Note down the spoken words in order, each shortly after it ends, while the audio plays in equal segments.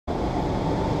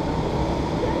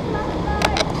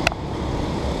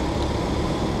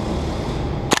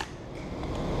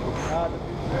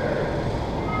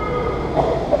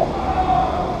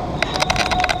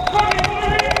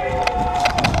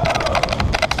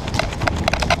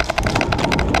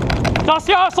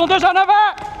Attention, ils sont déjà en avant!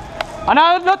 En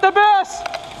arrière de l'autobus!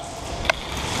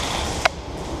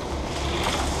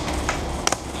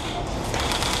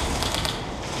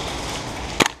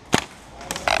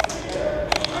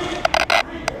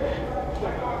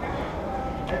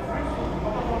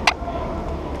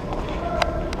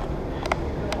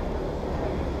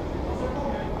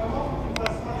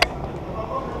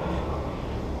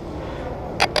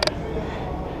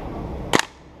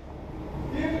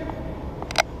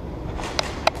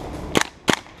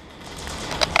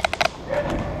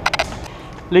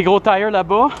 Les gros tires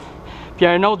là-bas, puis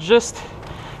un autre juste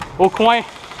au coin.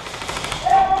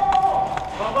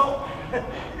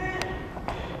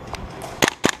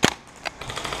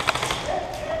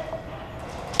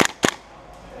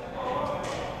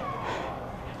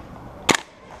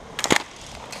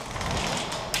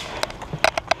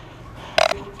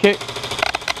 Ok.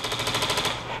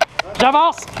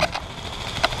 J'avance.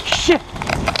 Shit.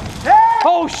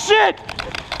 Oh shit!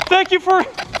 Thank you for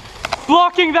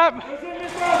blocking that.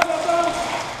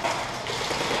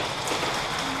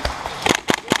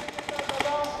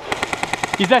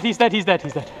 He's dead, he's dead, he's dead,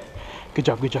 he's dead. Good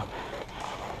job, good job.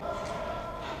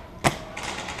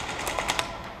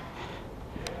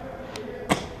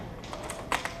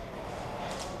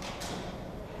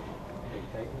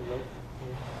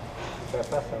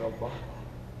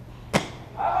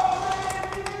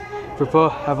 Je peux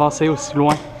pas avancer aussi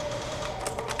loin.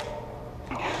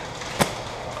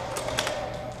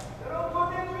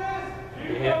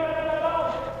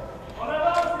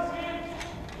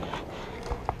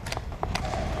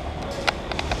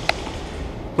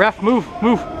 Ref, move,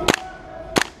 move.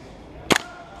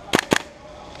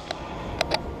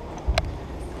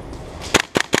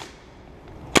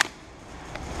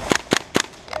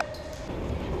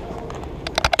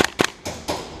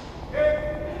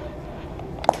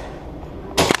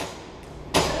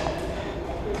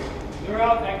 You're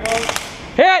out, Echo.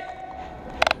 Hit!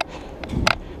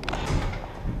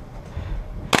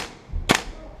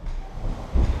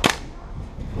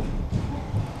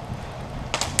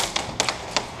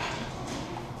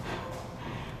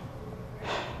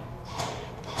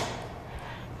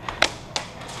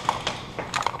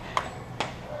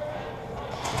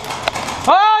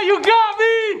 Oh, you got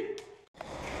me!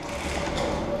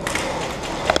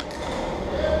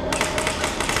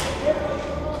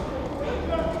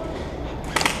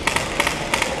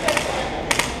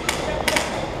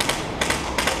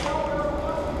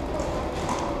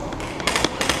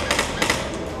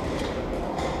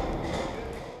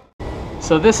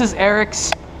 So this is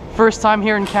Eric's first time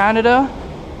here in Canada.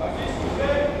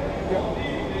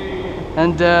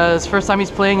 And it's the first time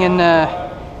he's playing in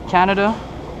Canada.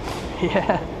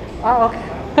 Yeah. Oh, okay.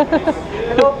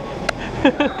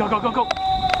 Go, go, go, go.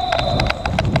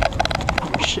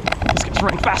 Oh shit, this guy's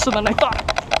running faster than I thought.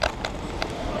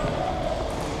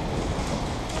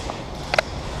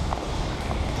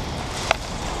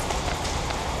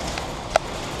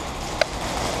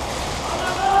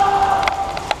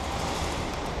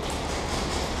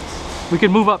 We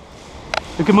can move up.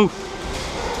 We can move.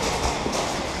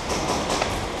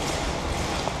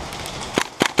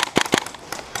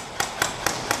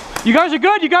 You guys are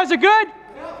good? You guys are good?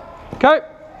 Okay.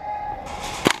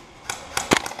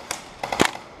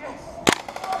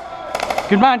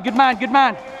 Good man, good man, good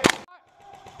man.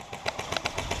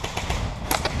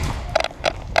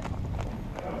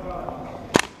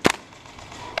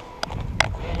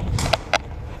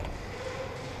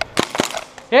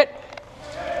 Hit.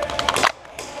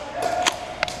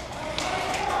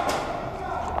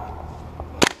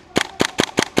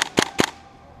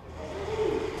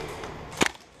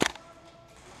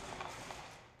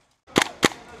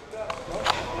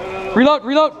 Reload,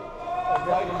 reload.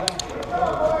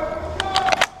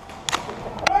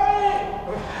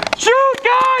 Shoot,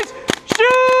 guys!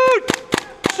 Shoot!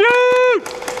 Shoot!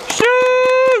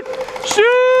 Shoot!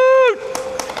 Shoot!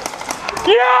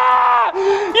 Yeah!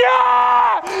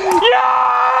 Yeah!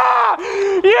 Yeah!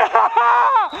 Yeah!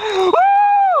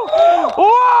 Woo!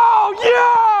 Wow!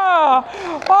 Yeah!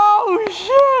 Oh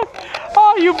shit!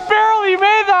 Oh, you barely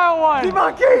made that one! Il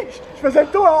manquait! Je faisais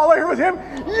le tour, all I heard was him.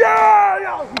 Yeah!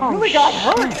 He really got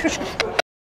hurt.